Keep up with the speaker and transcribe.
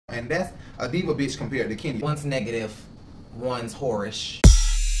and that's a diva bitch compared to Kenya. One's negative, one's whorish.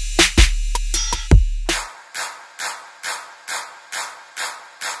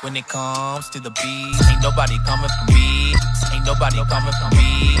 When it comes to the beat, ain't nobody coming for me. Ain't nobody coming for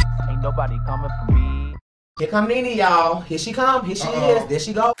me. Ain't nobody coming for me. Here come Nene, y'all. Here she come. Here she is. There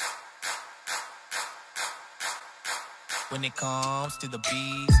she go. When it comes to the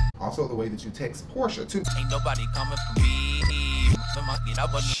beat, Also, the way that you text Portia too. ain't nobody coming for me.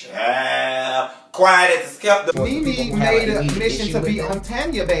 Quiet as a skeptic. Nene made a mission to be on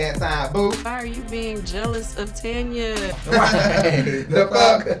Tanya's bad side, boo. Why are you being jealous of Tanya? Right. The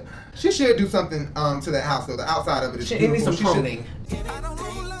fuck? She should do something to that house though. The outside of it is She beautiful. needs some pruning.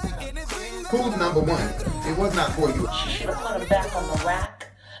 Who's number one? It was not for you. She should have put them back on the rack,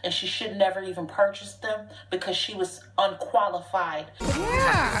 and she should never even purchase them because she was unqualified.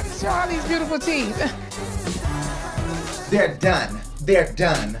 Yeah, show all these beautiful teeth. They're done. They're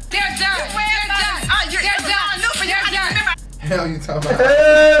done. They're done. They're done. Oh, you're done. Hell you talking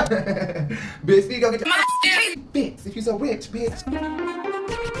about? Bitch, you go get your bitch. If you so rich, bitch.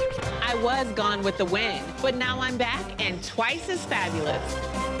 I was gone with the wind, but now I'm back and twice as fabulous.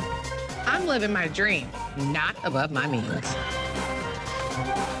 I'm living my dream, not above my means.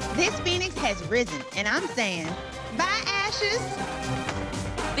 This phoenix has risen, and I'm saying, bye, ashes.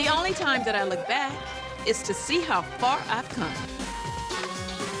 The only time that I look back is to see how far I've come.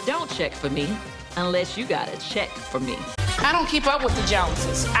 Don't check for me unless you got a check for me. I don't keep up with the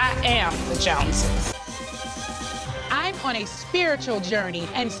Joneses. I am the Joneses. I'm on a spiritual journey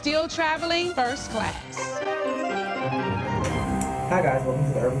and still traveling first class. Hi guys, welcome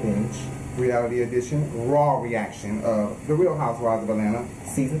to the Urban Binge Reality Edition, raw reaction of The Real Housewives of Atlanta,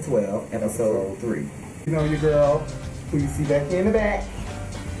 Season 12, Episode 3. You know your girl, who you see back in the back.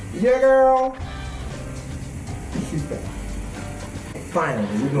 Your girl, she's back.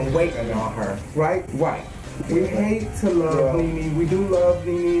 Finally, we've been waiting on her. Right? Right. We hate to love Nene. We do love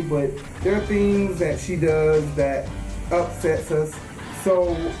Nene, but there are things that she does that upsets us.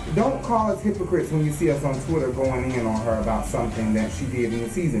 So don't call us hypocrites when you see us on Twitter going in on her about something that she did in the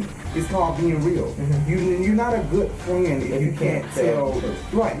season. It's called being real. Mm-hmm. You're not a good friend if you can't tell.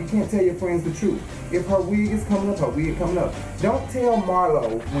 Right, you can't tell your friends the truth. If her wig is coming up, her wig coming up. Don't tell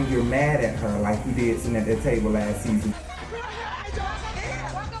Marlo when you're mad at her like you did sitting at that table last season.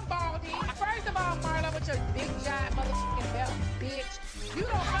 Welcome, Baldy. First of all, Marlo, with your big giant motherfucking belt, bitch. You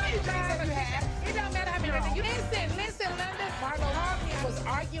don't know how many jobs you have. It don't matter how many. Listen, London. Marlo Hawkins was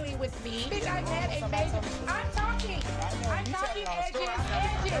arguing with me. Bitch, I had a major. I'm talking,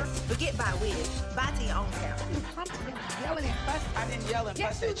 edges. Forget by wig. Buy to your own town. You come to them yelling and fussing. I didn't yell and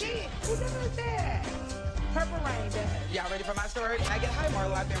fuss at you. Yes, you did. Who does that? Purple Rain does. Y'all ready for my story? I get hi,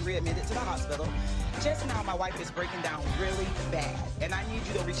 Marlo. I've been readmitted to the hospital. Just now, my wife is breaking down really bad, and I need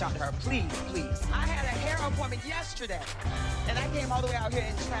you to reach out to her, please, please. I had a hair appointment yesterday, and I came all the way out here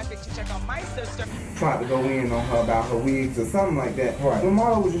in traffic to check on my sister. Tried to go in on her about her wigs or something like that. Right. When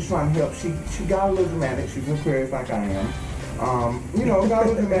Marlo was just trying to help, she got a little dramatic. She's an Aquarius like I am. You know, got a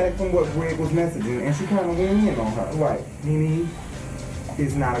little dramatic from what Greg was messaging, and she kind of went in on her. Right. Nene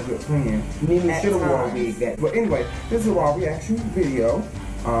is not a good friend. Nene should have worn a wig that. But anyway, this is a raw reaction video.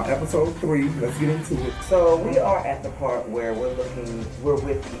 Episode 3. Let's get into it. So we are at the part where we're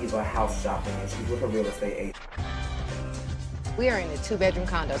with Eva house shopping, and she's with her real estate agent. We are in a 2-bedroom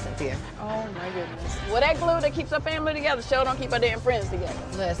condo, Cynthia. Oh my goodness. Well, that glue that keeps our family together sure don't keep our damn friends together.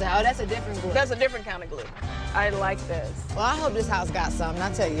 Listen, oh, that's a different glue. That's a different kind of glue. I like this. Well, I hope this house got something,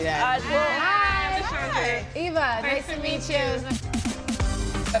 I'll tell you that. Hi. Eva, nice to meet you.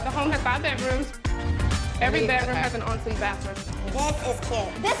 The home has 5 bedrooms. Every bedroom has an ensuite bathroom. This is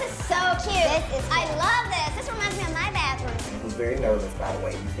cute. This is so cute. I love this. This reminds me of my bathroom. He was very nervous, by the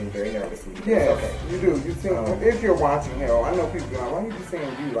way. You seem very nervous. Yeah, okay. You do. You seem, if you're watching, hell, I know people are like, why are you just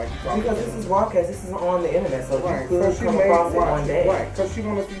saying you? Like, because this is broadcast. This is on the internet, so right. you could so come across it one day. Right, because she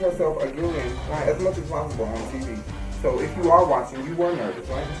want to see herself again as much as possible on TV. So if you are watching, you were nervous,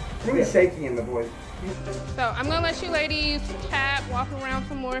 right? Really shaky in the voice. So I'm gonna let you ladies chat, walk around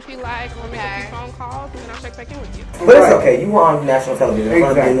some more if you like, or make a few phone calls, and then I'll check back in with you. But it's okay. You were on national television in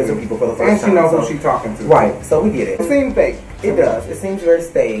front of millions of people for the first time. And she knows who she's talking to. Right. So we get it. It seems fake. It does. It seems very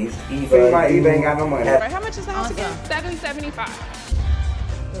staged. Eva ain't got no money. How much is the house again? $775.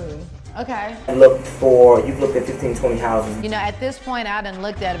 Okay. You've looked at 15, 20 houses. You know, at this point, I done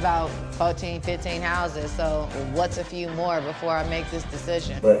looked at about 14, 15 houses, so what's a few more before I make this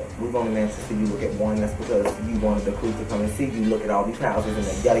decision? But we've only managed to see you look at one. That's because you wanted the crew to come and see you look at all these houses and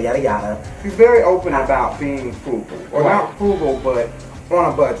then yada, yada, yada. She's very open about being frugal. Or not frugal, but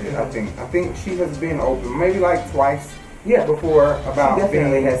on a budget, I think. I think she has been open, maybe like twice Yeah, before about she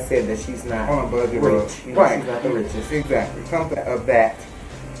definitely being has said that she's not on a budget, rich. You know, right? She's not the richest. Exactly, something of that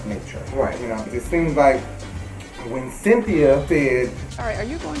nature. Right. You know, it seems like when Cynthia said, "All right, are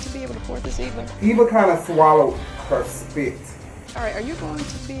you going to be able to pour this, Eva?" Eva kind of swallowed her spit. All right, are you going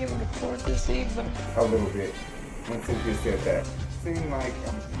to be able to pour this, Eva? A little bit when Cynthia said that. Seemed like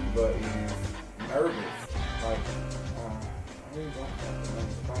Eva is nervous. Like, I really don't have the money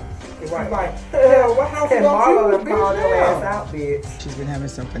to buy this. She's like, hell, what house Can about Marlo you, call your ass bitch? out, bitch? She's been having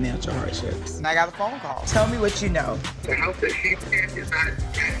some financial hardships. And I got a phone call. Tell me what you know. The house that she's in is not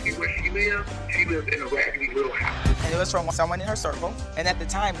actually where she lives. She lives in a raggedy little house. And it was from someone in her circle. And at the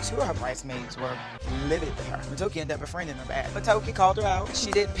time, 2 of her bridesmaids were livid with her. Matoki ended up befriending her back. Matoki called her out. She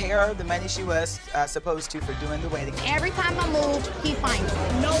didn't pay her the money she was supposed to for doing the wedding. Every time I move, he finds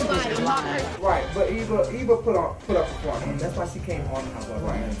nobody. Right, but Eva put up a front. And that's why she came on the house of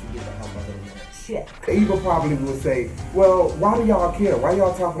right. To get the house of the shit. Eva probably would say, well, why do y'all care? Why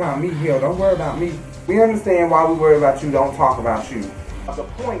y'all talk about me? Hell, don't worry about me. We understand why we worry about you. Don't talk about you. The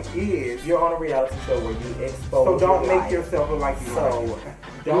point is, you're on a reality show where you expose. So don't your make life. yourself look like you So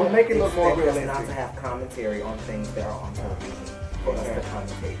don't make it look more realistic. Not to have commentary on things that are on television for us to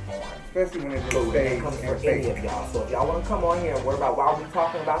commentate on. Especially when it's when it comes for any of y'all. So if y'all want to come on here and worry about why we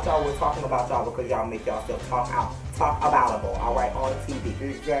talking about y'all, we're talking about y'all because y'all make yourself talk aboutable, all right, on TV.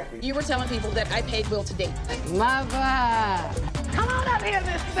 Exactly. You were telling people that I paid Will to date. Mother. Come on up here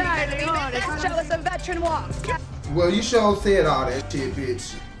this side. Show us a veteran walk. Well, you sure said all that shit,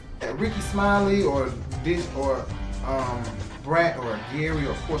 bitch. Ricky Smiley or Brat or Gary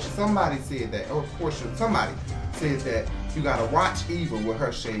or Portia, somebody said that, or Portia, somebody said that you gotta watch Eva with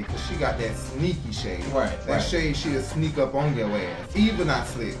her shade because she got that sneaky shade. Right. That shade, she'll sneak up on your ass. Eva not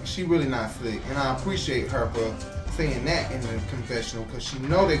slick. She really not slick, and I appreciate her for saying that in the confessional because she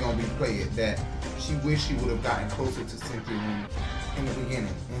know they're gonna be played that she wish she would have gotten closer to Cynthia in the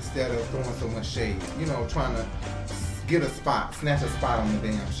beginning instead of throwing so much shade. You know, trying to get a spot, snatch a spot on the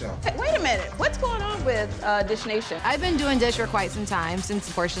damn show. Hey, wait a minute, what's going on with Dish Nation? I've been doing Dish for quite some time since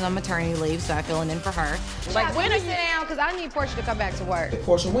Portia's on maternity leave, so I'm filling in for her. Like, when are you sit down? Because I need Portia to come back to work.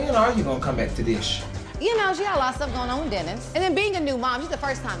 Portia, when are you gonna come back to Dish? You know, she got a lot of stuff going on with Dennis. And then being a new mom, she's the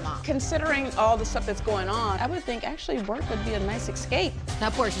first-time mom. Considering all the stuff that's going on, I would think actually work would be a nice escape.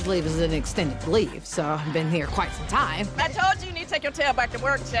 Now, Portia's leave is an extended leave, so I've been here quite some time. I told you need to take your tail back to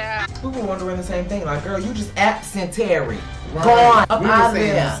work, child. We were wondering the same thing. Like, girl, you just absentary. Right. Gone. Up We were out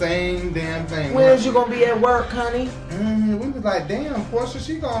saying there. the same damn thing. When's you gonna be at work, honey? We was like, damn, Portia,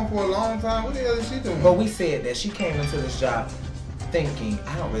 she gone for a long time. What the hell is she doing? But we said that she came into this job thinking,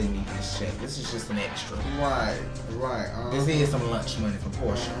 I don't really need this check. This is just an extra. Right. This is some lunch money for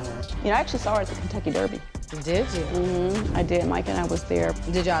Portia. You know, I actually saw her at the Kentucky Derby. Did you? I did. Mike and I was there.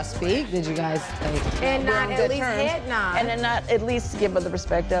 Did y'all speak? Did you guys like? And we're not on at good least terms? head nod. And then not at least give her the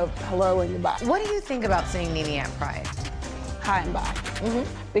respect of hello and goodbye. What do you think about seeing Nene at Pride? Hi and bye.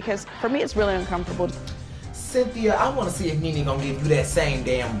 Because for me, it's really uncomfortable. Cynthia, I want to see if Nene gonna give you that same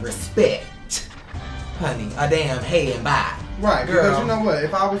damn respect, honey. A damn hey and bye. Right, girl. because you know what?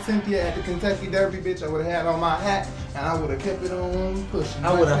 If I was Cynthia at the Kentucky Derby, bitch, I would have had on my hat and I would have kept it on pushing.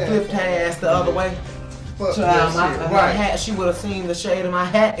 I would have flipped her ass the other way. Fuck Child, that shit. my hat, she would have seen the shade of my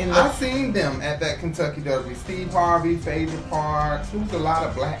hat in the... I seen them at that Kentucky Derby. Steve Harvey, Phaedra Parks. There was a lot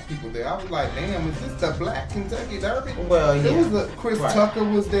of black people there. I was like, damn, is this the black Kentucky Derby? Well, yeah. It was Chris Tucker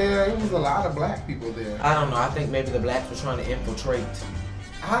was there. It was a lot of black people there. I don't know. I think maybe the blacks were trying to infiltrate.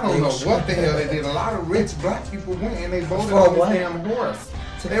 I don't know what the hell they did. A lot of rich black people went and they voted on this damn horse.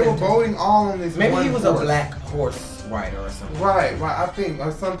 They were voting all on this Maybe one he was horse. a black horse rider or something. Right, I think,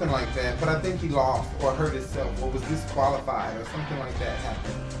 or something like that. But I think he lost or hurt himself or was disqualified or something like that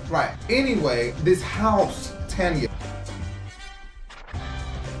happened. Right. Anyway, this house, Tanya.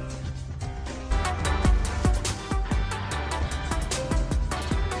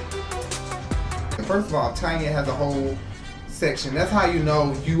 First of all, Tanya has a whole section. That's how you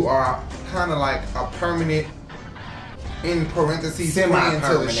know you are kind of like a permanent, in parentheses, friend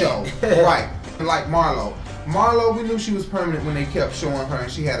to the show. Right. Like Marlo. Marlo, we knew she was permanent when they kept showing her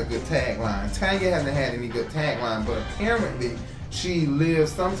and she had a good tagline. Tanya hasn't had any good tagline, but apparently she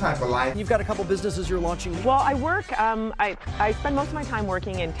lives some type of life. You've got a couple businesses you're launching. Well, I work, I spend most of my time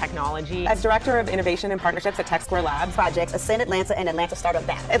working in technology. As Director of Innovation and Partnerships at Tech Square Labs. Projects, Ascend Atlanta and Atlanta Startup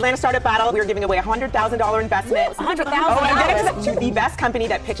Battle. Atlanta Startup Battle, we're giving away a $100,000 investment. $100,000? To the best company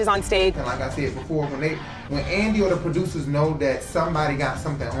that pitches on stage. And like I said before, when Andy or the producers know that somebody got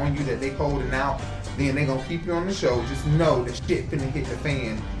something on you that they holding out, then they gonna keep you on the show. Just know that shit finna hit the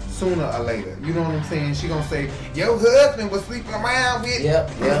fan sooner or later. You know what I'm saying? She gonna say, your husband was sleeping around with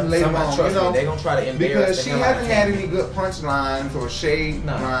later on. Trust me, they gonna try to embarrass because she hasn't had any good punchlines or shade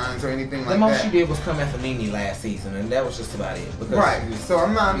lines or anything like that. The most she did was come after Nene last season, and that was just about it. Right. So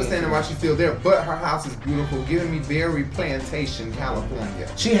I'm not understanding why she's still there, but her house is beautiful, giving me very Plantation, California.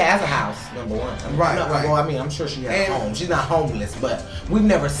 She has a house, number one. Right. Well, I mean, I'm sure she has a home. She's not homeless, but we've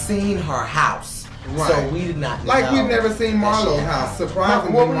never seen her house. Right. So we did not know we've never seen Marlo's house.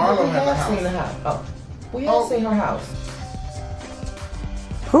 Surprisingly, Marlo has a house. Seen the house. Oh, we have seen her house.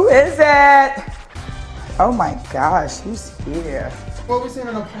 Who is it? Oh my gosh, who's here? Well, we seen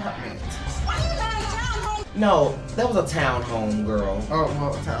an apartment. No, that was a townhome, girl. Oh,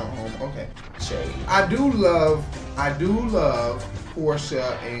 well, a townhome. Okay. Shade. I do love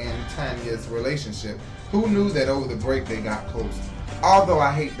Portia and Tanya's relationship. Who knew that over the break they got close? Although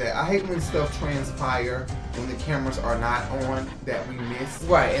I hate that. I hate when stuff transpire when the cameras are not on that we miss.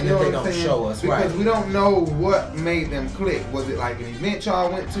 Right, and then they don't show us. Because we don't know what made them click. Was it like an event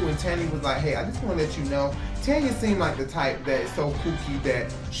y'all went to and Tanya was like, hey, I just want to let you know. Tanya seemed like the type that is so kooky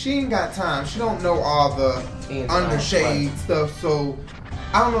that she ain't got time. She don't know all the undershade stuff. So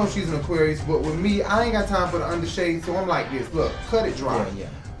I don't know if she's an Aquarius, but with me, I ain't got time for the undershade. So I'm like this. Look, cut it dry. Yeah.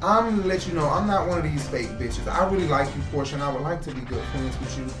 I'm gonna let you know I'm not one of these fake bitches. I really like you, Portia, and I would like to be good friends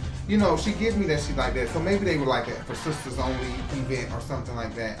with you. You know, she gives me that she's like that. So maybe they were like it for sisters only event or something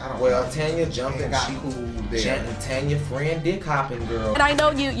like that. I don't know. Well, Tanya jumping, she cool there. Tanya friend dick hopping, girl. And I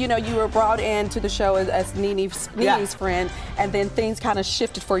know you were brought into the show as Nene's friend, and then things kind of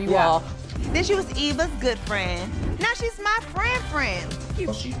shifted for you all. Then she was Eva's good friend. Now she's my friend.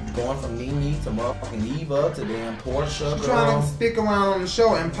 She's going from Nene to motherfucking Eva to damn Portia. She's trying to stick around on the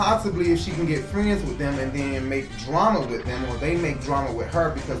show, and possibly if she can get friends with them and then make drama with them, or they make drama with her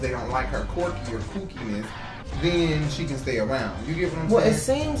because they don't like her quirky or kookiness, then she can stay around. You get what I'm saying? Well, it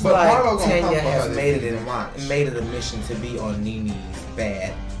seems like Tanya has made it a mission to be on Nene's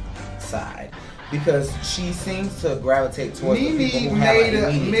bad side. Because she seems to gravitate towards the people who have an immediate issue with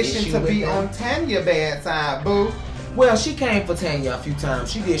them. Nene made a mission to be on Tanya's bad side, boo. Well, she came for Tanya a few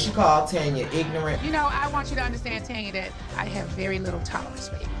times. She did. She called Tanya ignorant. You know, I want you to understand, Tanya, that I have very little tolerance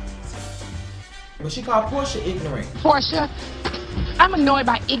for ignorance. But she called Portia ignorant. Portia, I'm annoyed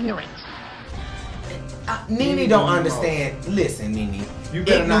by ignorance. Nene don't understand. Listen, Nene. You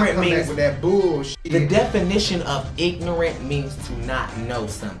better not come back with that bullshit. The definition of ignorant means to not know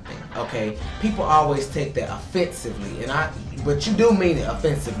something. Okay? People always take that offensively, but you do mean it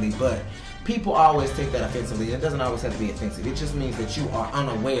offensively. But people always take that offensively. It doesn't always have to be offensive. It just means that you are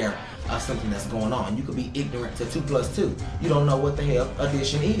unaware of something that's going on. You could be ignorant to 2 + 2. You don't know what the hell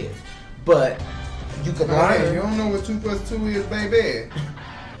addition is, but you could learn. You don't know what 2 + 2 is, baby.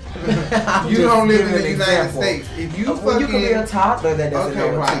 You don't live in the United States. If you you could be a toddler that doesn't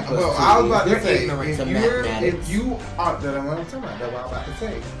know what 2 + 2 is. I was about to say, ignorant to mathematics. if you are, that's what I'm talking about. That's what I'm about to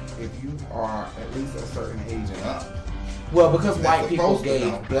say. If you are at least a certain age and up. Well, because white people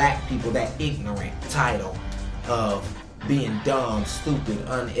gave black people that ignorant title of being dumb, stupid,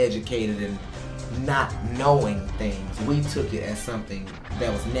 uneducated, and not knowing things, we took it as something that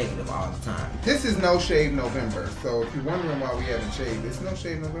was negative all the time. This is No Shave November, so if you're wondering why we haven't shaved, it's No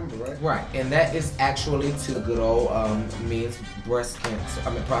Shave November, right? Right, and that is actually to the good old men's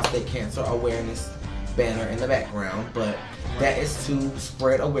prostate cancer awareness banner in the background, but that is to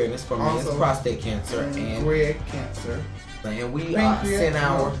spread awareness for men's prostate cancer and Greg cancer. And we send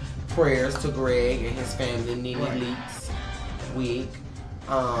our prayers to Greg and his family, Nene Leaks, Wig.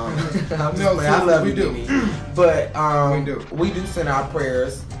 I love you, Nene. But we do send our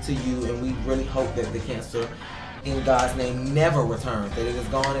prayers to you, and we really hope that the cancer, in God's name, never returns. That it is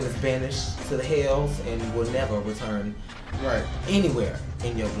gone and is banished to the hells and will never return anywhere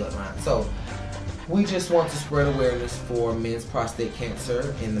in your bloodline. So we just want to spread awareness for men's prostate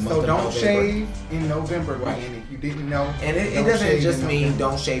cancer in the month of November. So don't shave in November, right? And if you didn't know, and it doesn't just mean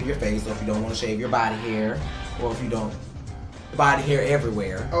don't shave your face, or if you don't want to shave your body hair, or if you don't body hair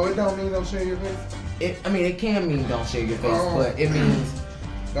everywhere. Oh, it don't mean don't shave your face? It can mean don't shave your face, but it means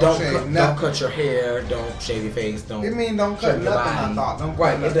don't cut your hair, don't shave your face, don't. It means don't cut nothing. I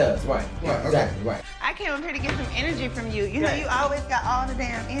thought. It does. Right. Exactly. Right. I came up here to get some energy from you. You know, you always got all the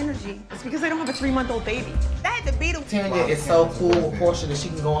damn energy. It's because I don't have a 3-month-old baby. That had to beat him. Tanya is so cool, Portia, that she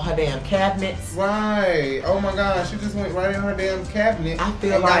can go on her damn cabinets. Right. Oh my gosh, she just went right in her damn cabinet. I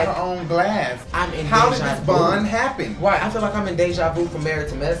feel like got her own glass. I'm in How did this bond happen? Right. I feel like I'm in deja vu from Married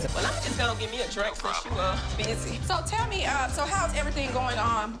to Medicine. Well, I'm just gonna give me a drink since you busy. So tell me, so how's everything going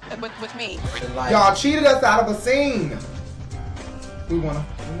on with me? Y'all cheated us out of a scene. We wanna.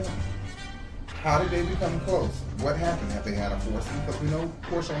 How did they become close? What happened? Have they had a foursome? Because we know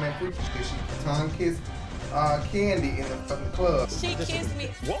Portia on that freaky shit, she tongue kissed Candy in the fucking club. She kissed me.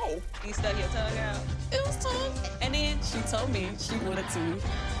 Whoa. You stuck your tongue out. It was tongue. And then she told me she wanted to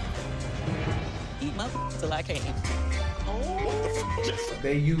eat my till I came.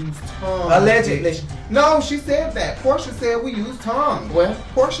 They used tongue. Allegedly. Bitch. No, she said that. Portia said we use tongue. Well,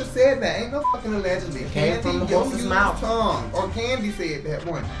 Portia said that. Ain't no fucking allegedly. Came from the horse's used mouth. Tongue. Or Candy said that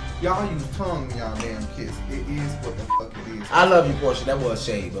one. Y'all use tongue when y'all damn kiss. It is what the fuck it is. I love you, Portia. That was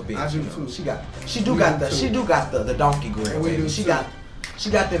shade, but bitch. I do you know, too. She do got the donkey grill. We Baby. do She too.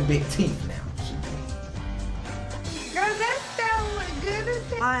 got them big teeth now. Girl, that sounds good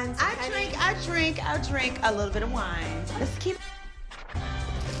as hell. I drink a little bit of wine. Let's keep.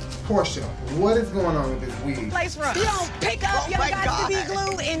 Portia, what is going on with this wig? Place run. You don't pick up your got to be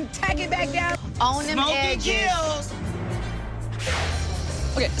glue and tack it back down. On them Smoky edges. gills.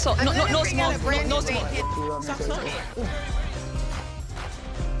 Okay, so no small. Stop smoking.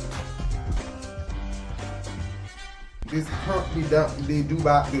 This Humpty Dumpty do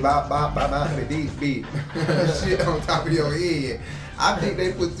bop beep shit on top of your head. I think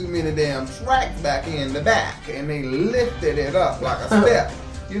they put too many damn tracks back in the back and they lifted it up like a step.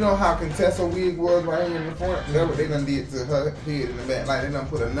 You know how Contessa wig was right here in the front? That's what they done did to her head in the back. Like they done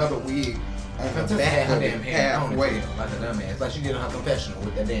put another wig on the back of it halfway. Like a dumbass. Like she did on her confessional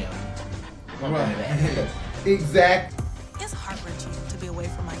with that damn. Right. Exactly. It's heart-wrenching to be away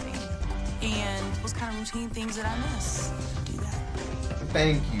from my family. And those kind of routine things that I miss. Do that.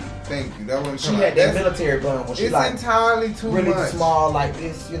 Thank you. That wasn't She had that military bun when she it's like entirely too really much. small like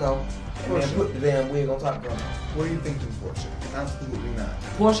this, you know, and Portia. then put the damn wig on top of her. What are you thinking, Portia? Absolutely not.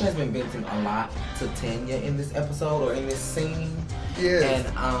 Portia has been venting a lot to Tanya in this episode or in this scene.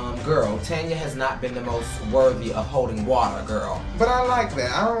 Yes. And girl, Tanya has not been the most worthy of holding water, girl. But I like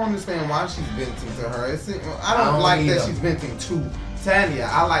that. I don't understand why she's venting to her. I don't like that she's venting to Tanya.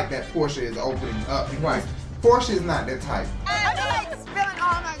 I like that Portia is opening up because Portia is not that type. I feel like spilling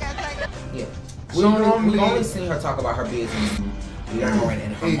all my guts. Like, Yeah. We only seen her talk about her business with Lauren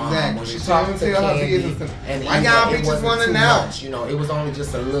and her mom when she talked to Candy. And why y'all bitches want to know? You know, it was only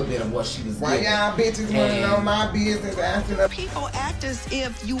just a little bit of what she was Why giving. y'all bitches want to know my business? Asking up. People act as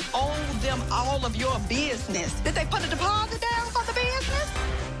if you owe them all of your business. Did they put a deposit down for the business?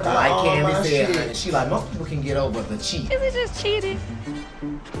 Like Oh, Candy my said, shit. honey, she like, most people can get over the cheat. Is it just cheating?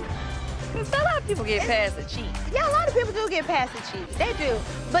 Because a lot of people get past the cheat. yeah, a lot of people do get past the cheat. They do.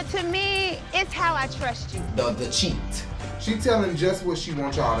 But to me, it's how I trust you. The cheat. She telling just what she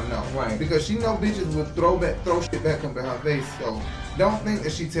wants y'all to know. Right. Because she know bitches will throw shit back up in her face. So don't think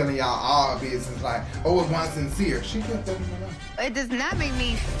that she telling y'all all her business like, oh, it wasn't sincere. She kept letting you know. It does not make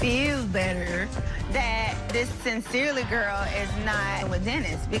me feel better that this sincerely girl is not with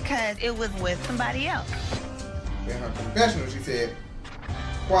Dennis because it was with somebody else. In her confessional, she said,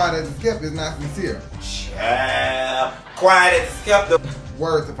 quiet as a skeptic is not sincere. Child. Quiet as a skeptic.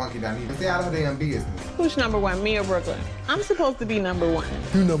 Words to Funky Donita. Stay out of her damn business. Who's number one, me or Brooklyn? I'm supposed to be number one.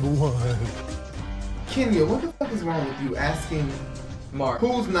 You number one. Kenya, what the fuck is wrong with you asking Mark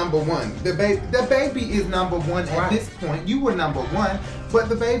who's number one? The baby is number one at this point. You were number one, but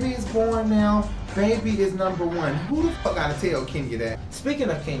the baby is born now. Baby is number one. Who the fuck gotta tell Kenya that? Speaking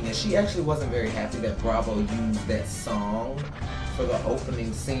of Kenya, she actually wasn't very happy that Bravo used that song for the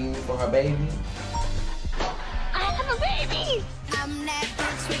opening scene for her baby. I have a baby! I'm that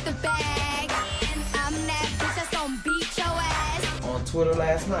bitch with the bag, and I'm that bitch that's gonna beat your ass. On Twitter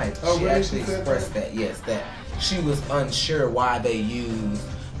last night, Oh, she really? actually She said expressed that, yes, that she was unsure why they used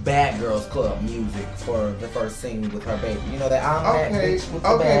Bad Girls Club music for the first scene with her baby. You know that I'm that bitch with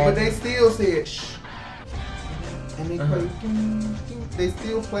the bag. But they still said shh. And they play. They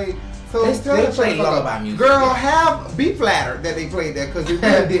still play. So They played lullaby music. Girl, be flattered that they played that because it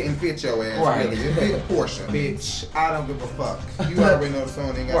really didn't fit your ass. Right. Really, it fit Portia. Bitch, I don't give a fuck. You already know the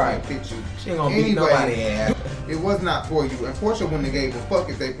song ain't got to fit you. She ain't gonna beat nobody ass. It was not for you, and Portia wouldn't have gave a fuck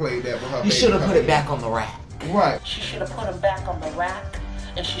if they played that with her. You should have put it back on the rack. Right. She should have put them back on the rack,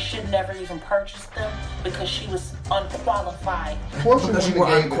 and she should never even purchase them because she was unqualified. Portia Because you wouldn't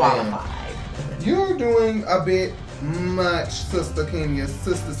were have gave a damn. unqualified. You're doing a bit much, Sister Kenya,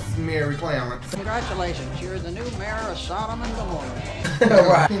 Sister Mary Clarence. Congratulations, you're the new mayor of Sodom and Gomorrah.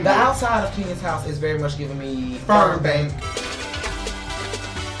 Right. The outside of Kenya's house is very much giving me Fern Bank.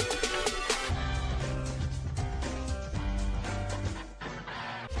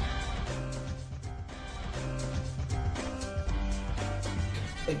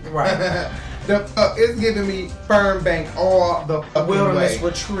 Right. It's giving me Fern Bank all the wilderness way.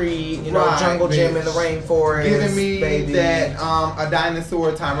 retreat, you know, jungle gym in the rainforest. Giving me baby. that a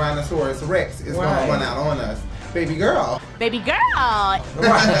dinosaur, Tyrannosaurus Rex is gonna run out on us. Baby girl. Baby girl. Right.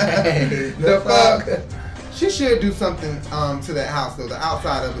 The fuck. She should do something to that house though. The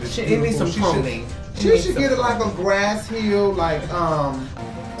outside of it is beautiful. It needs some pruning. She should get it like a grass hill, like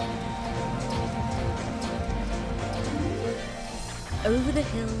over the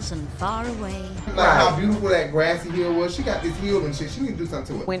hills and far away. Like how beautiful that grassy hill was. She got this hill and shit. She need to do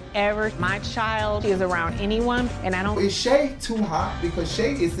something to it. Whenever my child is around anyone, and I don't. Is Shay too hot? Because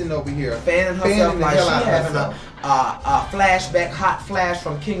Shay is sitting over here fanning herself like she having a flashback, hot flash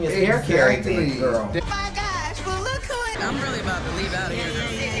from Kenya's hair care thing, girl. Oh my gosh, well look who it is. I'm really about to leave out of here.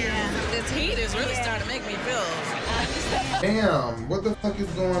 This heat is really starting to make me feel. Damn, what the fuck is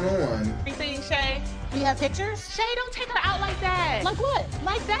going on? Everything, Shay. You have pictures? Shay, don't take her out like that. Like what?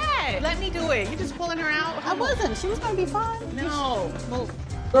 Like that. Let me do it. You're just pulling her out. I wasn't. She was gonna be fine. No. Move.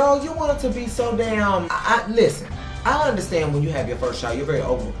 Girl, you want it to be so damn. Listen, I understand when you have your first child, you're very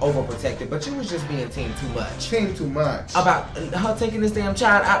overprotected, but you was just being too much. Too much. About her taking this damn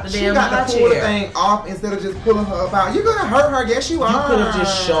child out the damn got high to pull the chair. thing off instead of just pulling her about. You're gonna hurt her. Yes, you are. You could have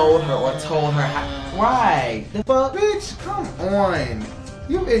just showed her or told her how. Why? The fuck, bitch, come on.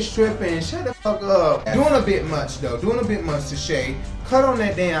 You is tripping. Shut the fuck up. Doing a bit much though. Doing a bit much to Shay. Cut on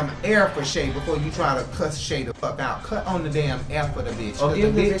that damn air for Shay before you try to cuss Shay the fuck out. Cut on the damn air for the bitch. Or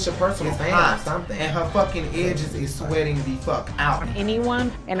give the bitch a personal fan or something. And her fucking edges is sweating the fuck out.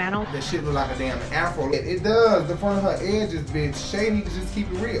 Anyone, and I don't. That shit look like a damn afro. It does. The front of her edges, bitch. Shay need to just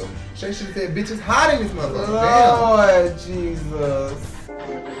keep it real. Shay should have said, bitch, it's hot in this motherfucker. Lord Jesus.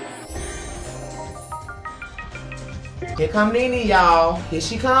 Here come Nene, y'all. Here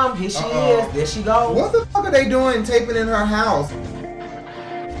she come. Here she is. There she goes. What the fuck are they doing taping in her house?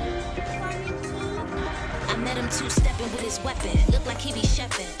 I met him two-stepping with his weapon. Looked like he be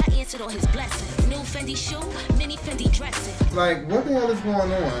chefing. I answered all his blessings. New Fendi shoe, mini Fendi dressing. Like, what the hell is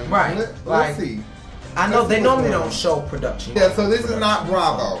going on? Right. Let's see. I know they normally don't show production. Yeah, so this is not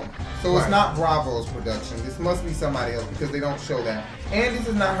Bravo. So it's not Bravo's production. This must be somebody else because they don't show that. And this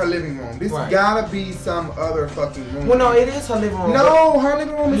is not her living room. This gotta be some other fucking room. Well, no, it is her living room. No, her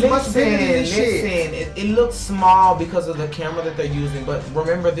living room is much bigger than this shit. It looks small because of the camera that they're using. But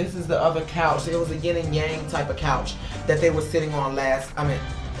remember, this is the other couch. It was a yin and yang type of couch that they were sitting on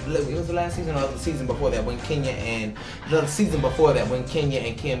it was the last season or the season before that when Kenya and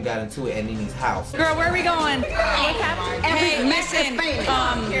Kim got into it at Nene's house. Girl, where are we going? Max is famous.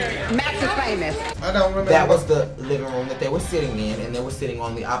 Max is famous. I don't remember. That was the living room that they were sitting in, and they were sitting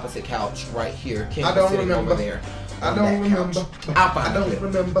on the opposite couch right here. Kim I don't was sitting remember. over there. I don't remember.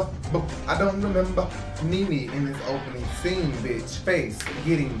 I don't remember Nene in this opening scene, bitch. Face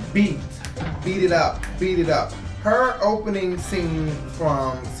getting beat. Beat it up. Beat it up. Her opening scene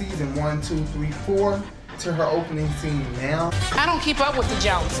from season 1, 2, 3, 4 to her opening scene now. I don't keep up with the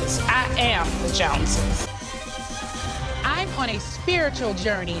Joneses. I am the Joneses. I'm on a spiritual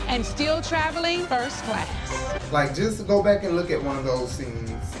journey and still traveling first class. Like, just go back and look at one of those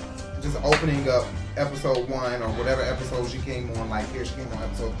scenes. Just opening up episode 1 or whatever episode she came on. Like, here she came on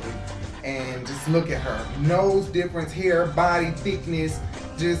episode 3. And just look at her. Nose difference, hair, body, thickness,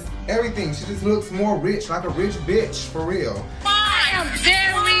 just everything. She just looks more rich, like a rich bitch, for real. I am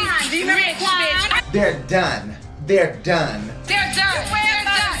very rich, bitch. They're done. They're done. They're done. They're done.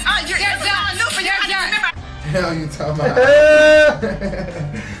 They're done. They're done. Hell you talking about?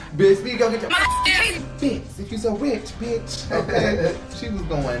 Bitch, speak up, get your bitch. If you so rich, bitch. Okay. She was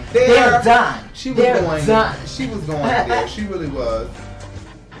going. They're done. She was going. Done. She was going there. She really was.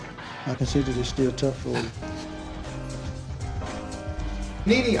 I consider this still tough for you.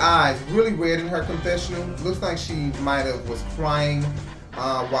 Nene eyes really red in her confessional. Looks like she might have was crying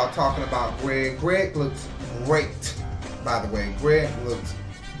while talking about Greg. Greg looks great, by the way. Greg looks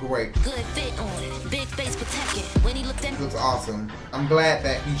great. Good fit on it. Big face protected. When he looked at looks awesome. I'm glad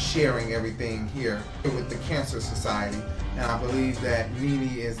that he's sharing everything here with the Cancer Society. And I believe that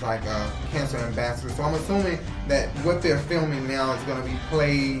Nene is like a cancer ambassador. So I'm assuming that what they're filming now is going to be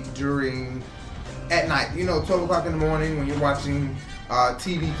played at night. You know, 12 o'clock in the morning when you're watching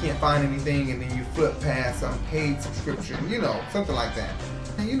TV, can't find anything, and then you flip past some paid subscription, you know, something like that.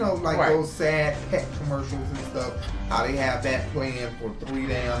 And you know, like those sad pet commercials and stuff, how they have that playing for 3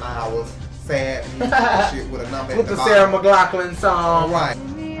 damn hours, sad music and shit with a number with at the the Sarah bottom. McLachlan song. Right.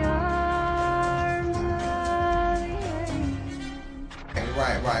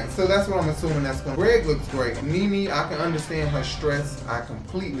 Right. So that's what I'm assuming that's going to. Greg looks great. Nene, I can understand her stress. I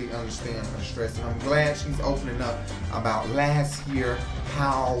completely understand her stress. And I'm glad she's opening up about last year,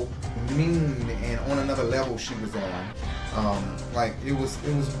 how mean and on another level she was on. Like, it was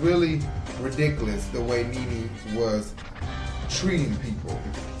really ridiculous the way Nene was treating people.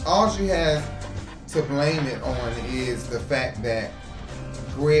 All she has to blame it on is the fact that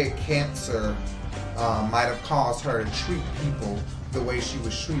Greg cancer might have caused her to treat people the way she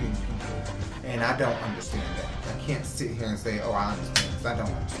was treating people. And I don't understand that. I can't sit here and say, oh, I understand, because I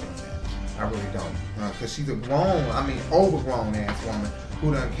don't understand that. I really don't. Because she's a grown, overgrown ass woman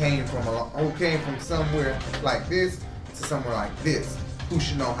who came from somewhere like this to somewhere like this, who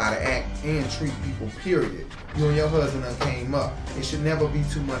should know how to act and treat people, period. You and your husband done came up. It should never be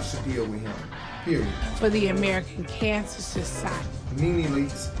too much to deal with him, period. For the American Cancer Society. Nene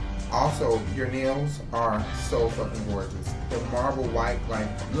Leakes, also, your nails are so fucking gorgeous. The marble white, like,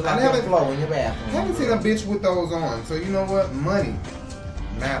 I haven't flow in your bathroom. I haven't seen a bitch with those on. So you know what? Money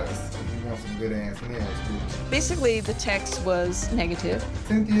matters if you want some good ass nails, bitch. Basically, the text was negative.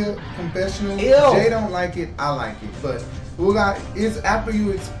 Cynthia, confessional. Ew. Jay don't like it. I like it, but it's after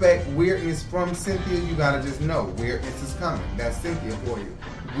you expect weirdness from Cynthia, you gotta just know weirdness is coming. That's Cynthia for you.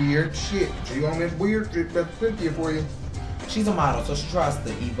 Weird shit. She on that weird shit. That's Cynthia for you. She's a model, so she tries to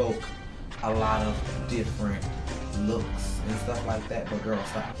evoke a lot of different looks and stuff like that. But girl,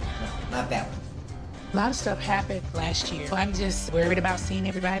 stop. No, not that one. A lot of stuff happened last year. I'm just worried about seeing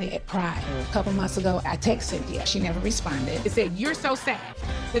everybody at Pride. A couple months ago, I texted Cynthia. She never responded. It said, "You're so sad.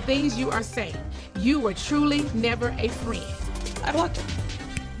 The things you are saying. You were truly never a friend." I blocked her.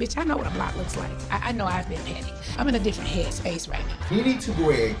 Bitch, I know what a block looks like. I know I've been petty. I'm in a different headspace right now. Nene to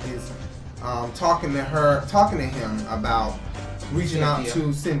Greg is talking to him about reaching out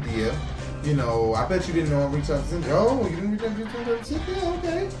to Cynthia. You know, I bet you didn't know I reached out to Cynthia. Oh, you didn't reach out to Cynthia?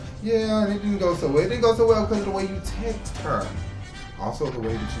 Okay. Yeah, and it didn't go so well. It didn't go so well because of the way you text her. Also the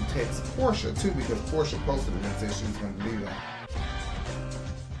way that you text Portia too, because Portia posted it and said she was going to believe that.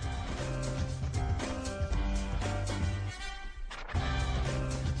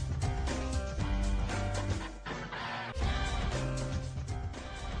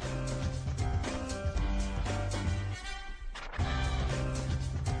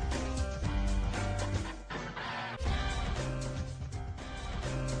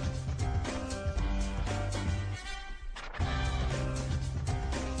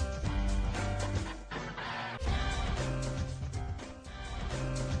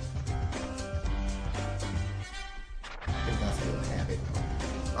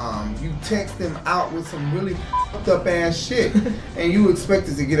 You text them out with some really fucked up ass shit, and you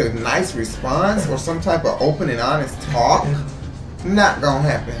expected to get a nice response or some type of open and honest talk. Not gonna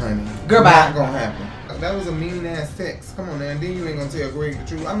happen, honey. Goodbye. Not gonna happen. That was a mean ass text. Come on, man. Then you ain't gonna tell Greg the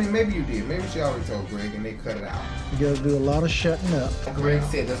truth. I mean, maybe you did. Maybe she already told Greg and they cut it out. You gotta do a lot of shutting up. Greg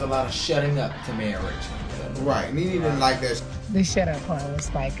said there's a lot of shutting up to marriage. Right. Nene didn't like that. The shut up part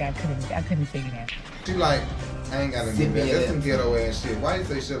was like I couldn't figure that. She like, I ain't gotta do that. That's some ghetto ass shit. Why you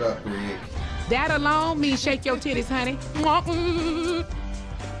say shut up, Greg? That alone means shake your titties, honey. I'm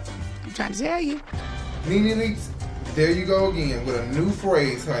trying to tell you. Nene Leakes, there you go again with a new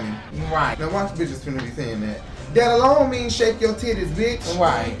phrase, honey. Right. Now watch bitches finna be saying that. That alone means shake your titties, bitch.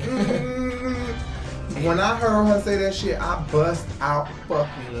 Right. When I heard her say that shit, I bust out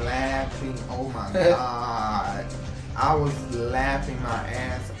fucking laughing. Oh my God. I was laughing my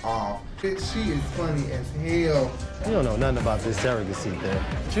ass off. Bitch, she is funny as hell. You don't know nothing about this surrogacy thing.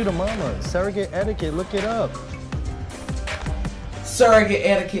 Shoot a mama. Surrogate etiquette, look it up. Surrogate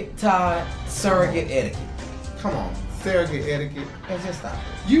etiquette, Todd. Surrogate etiquette. Come on. Surrogate etiquette. And just stop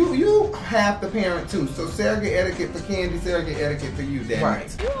it. You have the parent too. So surrogate etiquette for Candy, surrogate etiquette for you, Daddy.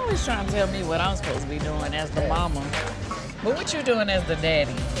 Right. You always trying to tell me what I'm supposed to be doing as the mama. But what you doing as the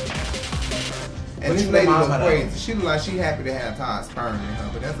daddy? And this lady look crazy. She look like she happy to have Todd sperm in her,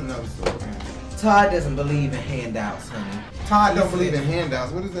 but that's another story. Todd doesn't believe in handouts, honey. Todd don't believe in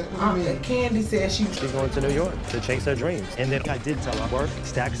handouts. What is that? What do you mean? Candy said she's going to New York to chase her dreams. And then I did tell her, work,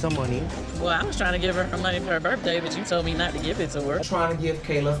 stack some money. Well, I was trying to give her her money for her birthday, but you told me not to give it to her. Trying to give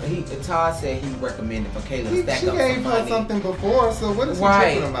Kayla, Todd said he recommended for Kayla to stack up some money. She gave her something before, so what is he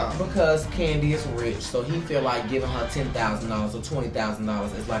talking about? Because Candy is rich, so he feel like giving her $10,000 or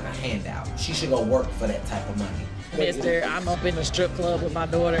 $20,000 is like a handout. She should go work for that type of money. Mister, I'm up in the strip club with my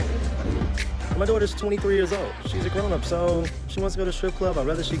daughter. My daughter's 23 years old. She's a grown-up, so She wants to go to the strip club. I'd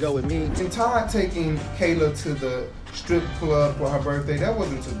rather she go with me. And Todd taking Kayla to the strip club for her birthday, that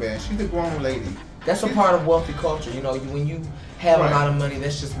wasn't too bad. She's a grown lady. That's a part of wealthy culture. You know, when you have a lot of money,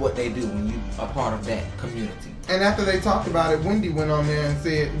 that's just what they do when you are part of that community. And after they talked about it, Wendy went on there and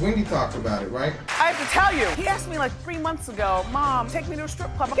said, Wendy talked about it, right? I have to tell you, he asked me like 3 months ago, Mom, take me to a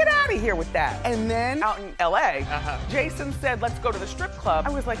strip club. Get out of here with that. And then out in LA, Jason said, let's go to the strip club.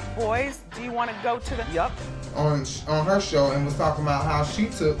 I was like, boys, do you want to go to the, yup. On her show and was talking about how she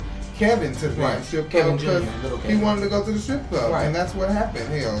took Kevin to the strip club because he wanted to go to the strip club. And that's what happened,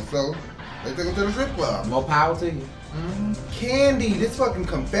 hell. So they took him to the strip club. More power to you. Candy, this fucking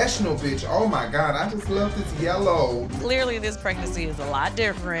confessional bitch. Oh my God, I just love this yellow. Clearly this pregnancy is a lot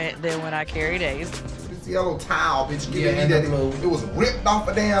different than when I carried Ace. This yellow towel, bitch, giving me that it was ripped off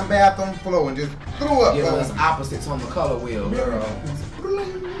a damn bathroom floor and just threw up. Yeah, those opposites on the color wheel, girl.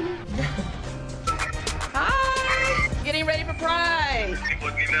 Hi! Getting ready for Pride. It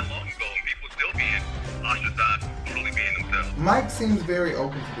wasn't even that long ago, and people still being ostracized for truly being themselves. Mike seems very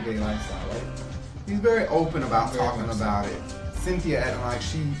open to the gay lifestyle, right? He's very open about talking about it. Cynthia acting like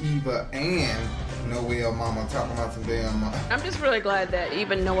she, Eva, and Noelle mama talking about some damn... I'm just really glad that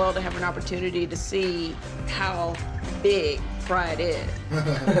even Noelle to have an opportunity to see how big Pride is.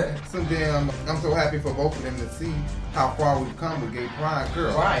 Some damn... I'm so happy for both of them to see how far we've come with gay pride.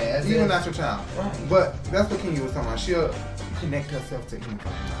 Girl, right, even not your child. Right. But that's what Kenya was talking about. She'll connect herself to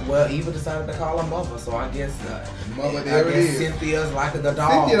anything. Well, Eva decided to call her mother, so I guess mother, there it is. Cynthia's like the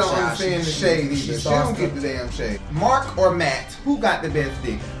dog. Cynthia don't understand the shade either. She don't get the damn shade. Mark or Matt, who got the best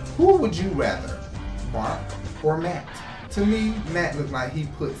dick? Who would you rather, Mark or Matt? To me, Matt looks like he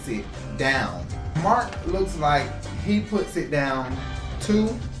puts it down. Mark looks like he puts it down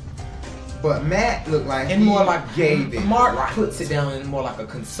too, but Matt looked like he more like gave it. Mark puts it down in more like a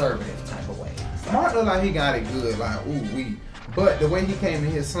conservative type of way. So. Mark looked like he got it good, like ooh wee. But the way he came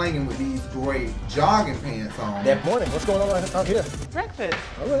in here slinging with these great jogging pants on. That morning, what's going on out here? Breakfast.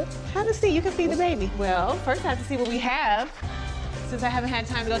 All right. Have a seat. You can feed the baby. Well, first I have to see what we have, since I haven't had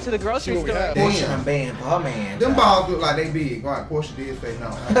time to go to the grocery store. Portia band for her man. Them balls look like they big. Right, Portia did say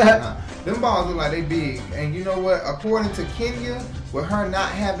no. Them balls look like they big. And you know what? According to Kenya, with her not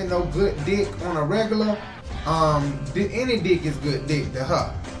having no good dick on a regular, any dick is good dick to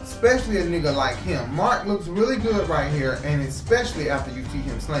her. Especially a nigga like him. Mark looks really good right here, and especially after you see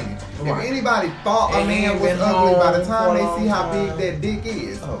him slinging. Right. If anybody thought a man was ugly by the time they see how big that dick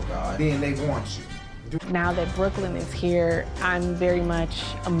is, then they want you. Now that Brooklyn is here, I'm very much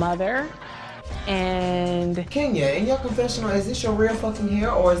a mother. And Kenya, in your confessional, is this your real fucking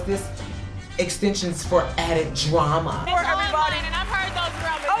hair, or is this extensions for added drama? For everybody, and I've heard those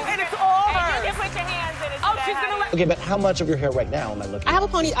dramas. Oh, and it's all hers. And you can put your hands in it. Oh, she's gonna let. Okay, but how much of your hair right now am I looking at?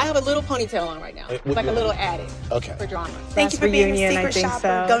 I have a little ponytail on right now. Like a little added. Okay. For drama. Thank you for being a secret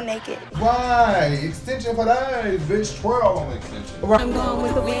shopper. Go naked. Why? Extension for days, bitch. Twirl on the extension. I'm going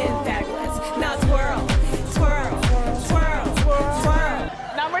with the wind. Fabulous. Now twirl, twirl, twirl, twirl.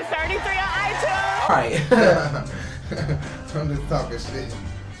 Number 33 on iTunes. All right. I'm just talking shit.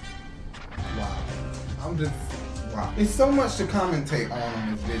 Wow. Wow. It's so much to commentate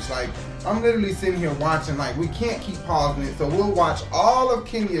on this bitch. Like, I'm literally sitting here watching, like, we can't keep pausing it, so we'll watch all of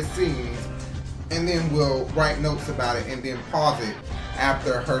Kenya's scenes, and then we'll write notes about it, and then pause it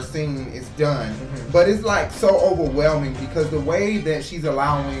after her scene is done. But it's, like, so overwhelming, because the way that she's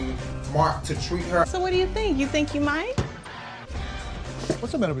allowing Mark to treat her. So what do you think? You think you might?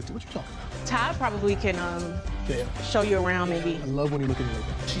 What's the matter with you? What you talking about? Todd probably can show you around maybe. I love when you look at me like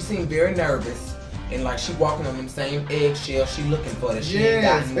that. She seemed very nervous. And like she walking on them same eggshells, she looking for that. She ain't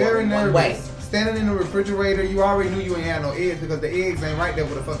got more very than nervous. one way. Standing in the refrigerator, you already knew you ain't had no eggs because the eggs ain't right there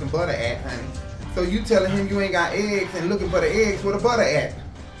where the fucking butter at, honey. So you telling him you ain't got eggs and looking for the eggs where the butter at.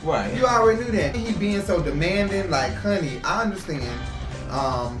 Right. You already knew that. He being so demanding, like, honey, I understand.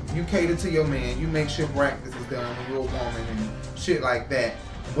 You cater to your man. You make sure breakfast is done when you're a woman and shit like that.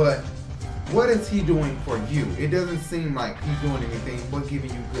 But what is he doing for you? It doesn't seem like he's doing anything but giving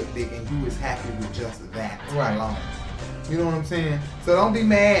you good dick, and you is happy with just that alone. You know what I'm saying? So don't be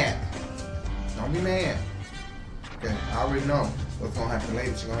mad. Don't be mad. Okay, I already know what's gonna happen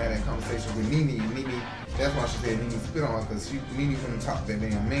later. She's gonna have that conversation with Nene, and Nene, that's why she said Nene spit on her, because Nene's gonna talk to that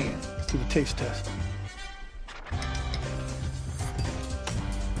damn man. Do the taste test.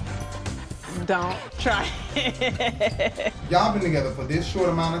 Don't try. Y'all been together for this short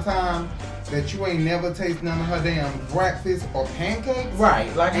amount of time that you ain't never tasted none of her damn breakfast or pancakes?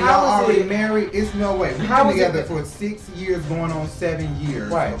 Right. Like, and how y'all is already it? married? It's no way. We've been together for 6 years, going on 7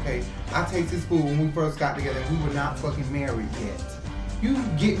 years. Right. Okay. I tasted food when we first got together and we were not fucking married yet. You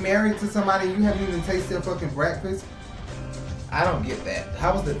get married to somebody and you haven't even tasted their fucking breakfast? I don't get that.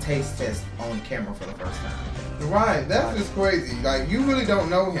 How was the taste test on camera for the first time? Right, that's just crazy. Like, you really don't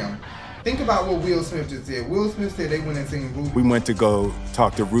know him. Think about what Will Smith just said. Will Smith said they went and seen Ruby. We went to go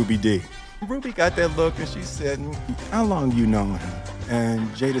talk to Ruby D. Ruby got that look and she said, how long you known him?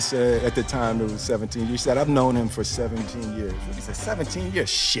 And Jada said, at the time it was 17 years. She said, I've known him for 17 years. Ruby said, 17 years?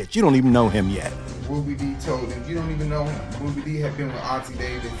 Shit, you don't even know him yet. Ruby D told him, you don't even know him. Ruby D had been with Auntie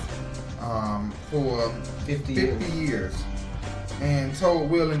Davis for 50 years. And told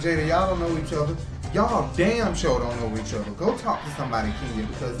Will and Jada, y'all don't know each other. Y'all damn sure don't know each other. Go talk to somebody, Kenya,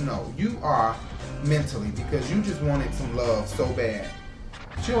 because no, you are mentally, because you just wanted some love so bad.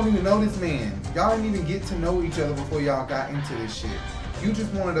 But you don't even know this man. Y'all didn't even get to know each other before y'all got into this shit. You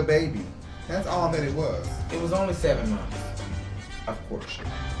just wanted a baby. That's all that it was. It was only 7 months of courtship.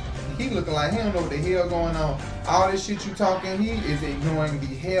 He looking like he don't know what the hell going on. All this shit you talking, he is ignoring the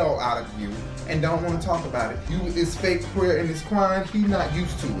hell out of you and don't want to talk about it. You with this fake prayer and this crying, he not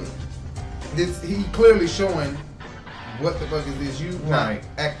used to it. He clearly showing what the fuck is this? You not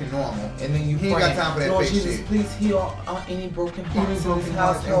acting normal. And then he ain't got time for that fake Jesus, shit. Please heal any broken hearts in this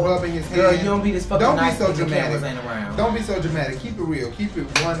household. Rubbing his Girl, hand. you don't be this fucking nice so when the cameras dramatic. ain't around. Don't be so dramatic. Keep it real. Keep it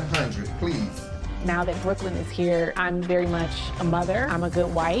 100, please. Now that Brooklyn is here, I'm very much a mother. I'm a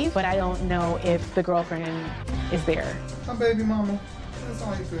good wife, but I don't know if the girlfriend is there. My baby mama. That's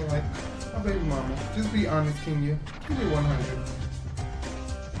all you feel like. My baby mama. Just be honest, Kenya. Keep it 100.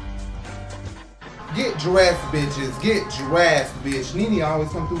 Get dressed, bitches. Get dressed, bitch. Nene always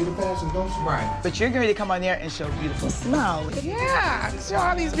come through with the fashion, don't she? Right. But you're going to come on there and show beautiful smile. Yeah, show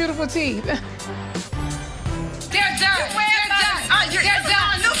all these beautiful teeth. They're done. They're done.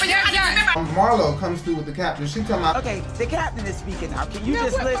 Marlo comes through with the captain. She talking about. Okay, the captain is speaking now. Can you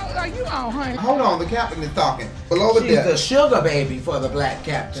just what listen? boat are you on, honey? Hold on, the captain is talking. Below the She's deck. the sugar baby for the black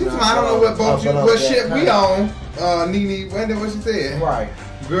captain. She's I don't know what boat what ship we on. Nene, what she said. Right.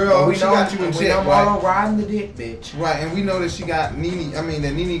 Girl, she got you in check, right? Marlo riding the dick, bitch. Right, and we know that she got Nene,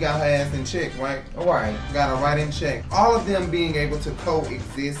 that Nene got her ass in check, right? Right. Got her right in check. All of them being able to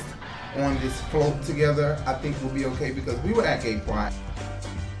coexist on this float together, I think will be okay because we were at Gay Pride.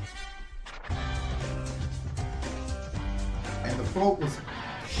 And the float was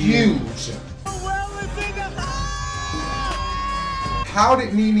huge. How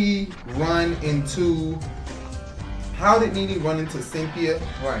did Nene run into Cynthia?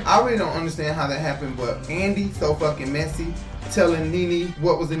 Right. I really don't understand how that happened, but Andy, so fucking messy, telling Nene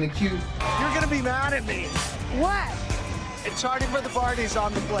what was in the queue. You're gonna be mad at me. What? It's Tardy for the Party's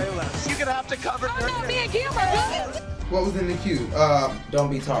on the playlist. You're gonna have to cover Oh no, me and Kim are good. What was in the queue? Don't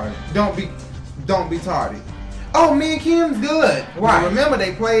be tardy. Don't be tardy. Oh, me and Kim's good. Right. Now, remember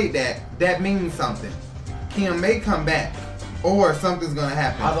they played that. That means something. Kim may come back. Or something's gonna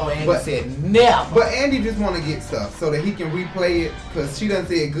happen. Although Andy said never. But Andy just wanna get stuff so that he can replay it because she done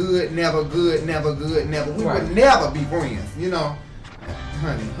said good, never good, never good, never. We would never be friends, you know.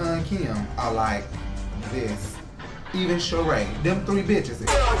 Honey, her and Kim are like this. Even Sheree. Them three bitches.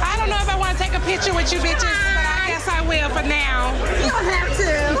 I don't know if I want to take a picture with you bitches, but I guess I will for now. You don't have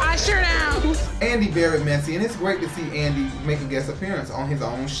to. I sure don't. Andy very messy, and it's great to see Andy make a guest appearance on his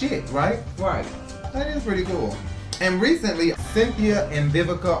own shit, right? Right. That is pretty cool. And recently, Cynthia and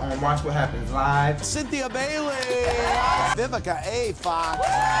Vivica on Watch What Happens Live. Cynthia Bailey. Vivica A5.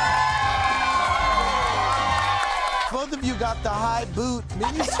 Both of you got the high boot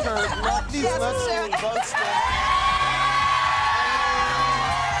mini skirt. Lefties, lefties, both still.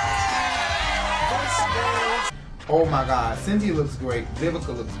 Oh my God, Cynthia looks great.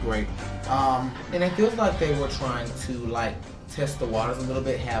 Vivica looks great. And it feels like they were trying to test the waters a little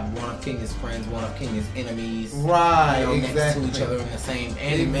bit, have one of Kenya's friends, one of Kenya's enemies, right, next to each other in the same.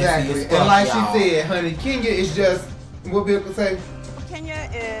 And exactly. And like she said, honey, Kenya is just what Vivica say. Kenya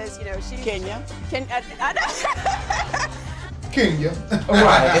is, she's Kenya. Kenya.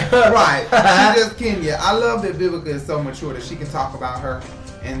 Right. Right. She just Kenya. I love that Vivica is so mature that she can talk about her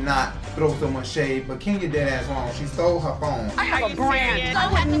and not throw so much shade. But Kenya dead ass wrong. She stole her phone. I have a brand. I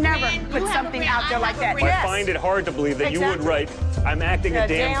would never put something out there like that. I find it hard to believe that you would write, I'm acting a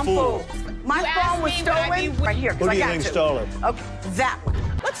damn fool. My phone was stolen right here. Who do you think stole it? Okay, that one.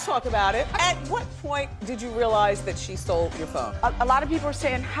 Let's talk about it. At what point did you realize that she stole your phone? A lot of people are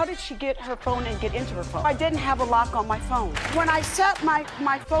saying, how did she get her phone and get into her phone? I didn't have a lock on my phone. When I set my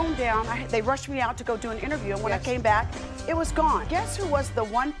phone down, they rushed me out to go do an interview, and when I came back, it was gone. Guess who was the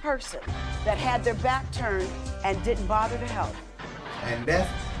one person that had their back turned and didn't bother to help? And that's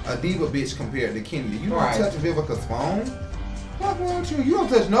a diva bitch compared to Kenya. You don't touch Vivica's phone? What's wrong with you? You don't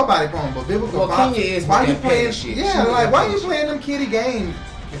touch nobody's phone, but Vivica. Well, Kenya is why you playing shit? Yeah, why you playing them kiddie games?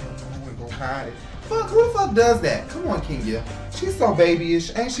 Get her phone and go hide it. Fuck, who the fuck does that? Come on, Kenya. She's so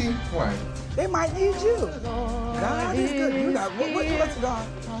babyish, ain't she? Right. They might need you. God is good. You got what's God?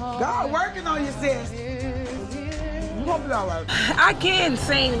 God working on you, sis. You gonna be all right. I can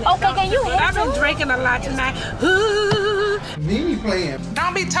sing. Okay, can you I've been drinking a lot tonight. Ooh. Nene playing.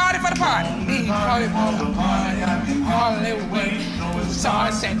 Don't be tardy for the party. Be tardy for the party. Hollywood.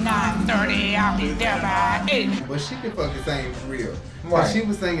 Starts at 9:30. I'll be there by 8. But she can fucking sing for real. Right. She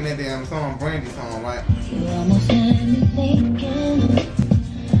was singing that damn song, Brandy song, right? You almost had me thinking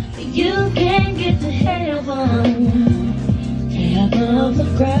you can't get to heaven. Heaven of the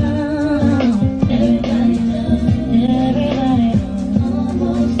ground. Everybody knows. Everybody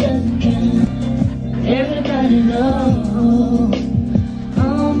almost doesn't count. Everybody knows.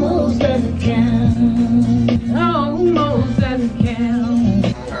 Almost doesn't count. Almost doesn't count.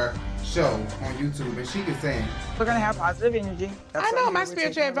 On her show on YouTube, and she can sing. We're gonna have positive energy. I know my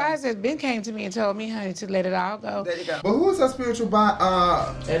spiritual advisor Ben came to me and told me, honey, to let it all go. There you go. But who's her spiritual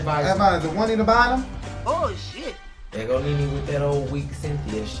advisor? One in the bottom? Oh, shit. There go Nene with that old weak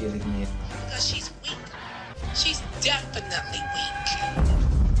Cynthia shit again. Because she's weak. She's definitely weak.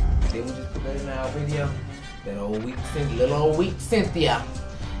 Then we just put that in our video. That old weak Cynthia, little old weak Cynthia.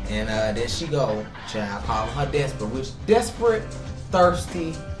 And there she go, child, calling her desperate, which desperate,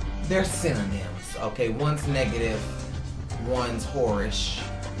 thirsty, they're synonyms. Okay, one's negative, one's whorish.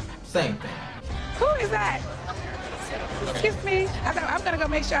 Same thing. Who is that? Excuse me. I'm gonna go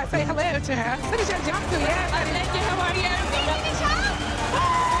make sure I say hello to her. Look at your jumpsuit, yeah? Thank you. How are you?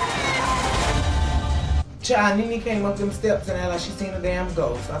 Child, Nene came up them steps and acted like she seen a damn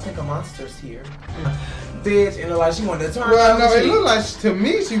ghost. I think a monster's here. Bitch, and like she wanted to turn Well, no, it cheek. looked like to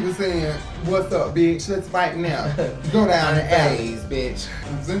me she was saying, "What's up, bitch? Let's fight now. Go down the alley, bitch."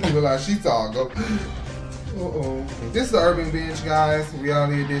 Cynthia looked like she saw her go. Uh-oh. This is the Urban Bench, guys.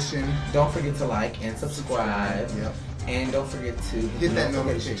 Reality edition. Don't forget to like and subscribe. Yep. And don't forget to hit that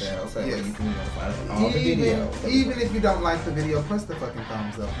notification bell so that yes. way you can be notified of all the videos. Even if you don't like the video, press the fucking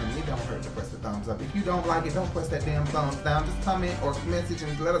thumbs up. Honey, it don't hurt to press the thumbs up. If you don't like it, don't press that damn thumbs down. Just comment or message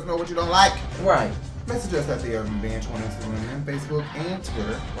and let us know what you don't like. Right. Message us at The Urban Bench on Instagram and Facebook and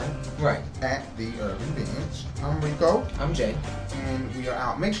Twitter. Right. At The Urban Bench. I'm Rico. I'm Jay. And we are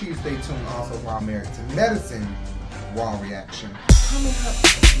out. Make sure you stay tuned also for our Married to Medicine Raw reaction. Coming up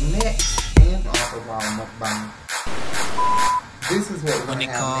next. And also for our mukbang. This is what we're gonna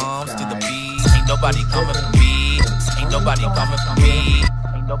have next, guys. Ain't nobody coming for me. Ain't nobody coming for me.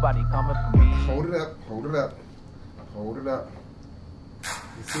 Ain't nobody coming for me. Hold it up, hold it up, hold it up.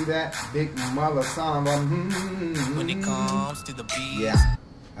 You see that? Big mother son of a When it comes to the beat. Yeah.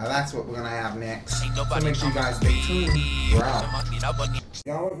 Now that's what we're gonna have next. So make sure you guys stay tuned. We're out.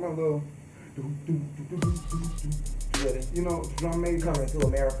 Y'all want my little you know, drum majors coming to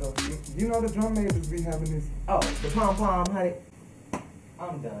America. You know the drum majors be having this. Oh, the pom pom, honey.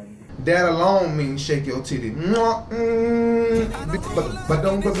 I'm done. That alone means shake your titty. We'll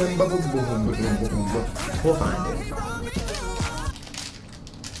find it.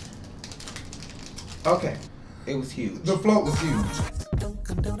 Okay. It was huge. The float was huge.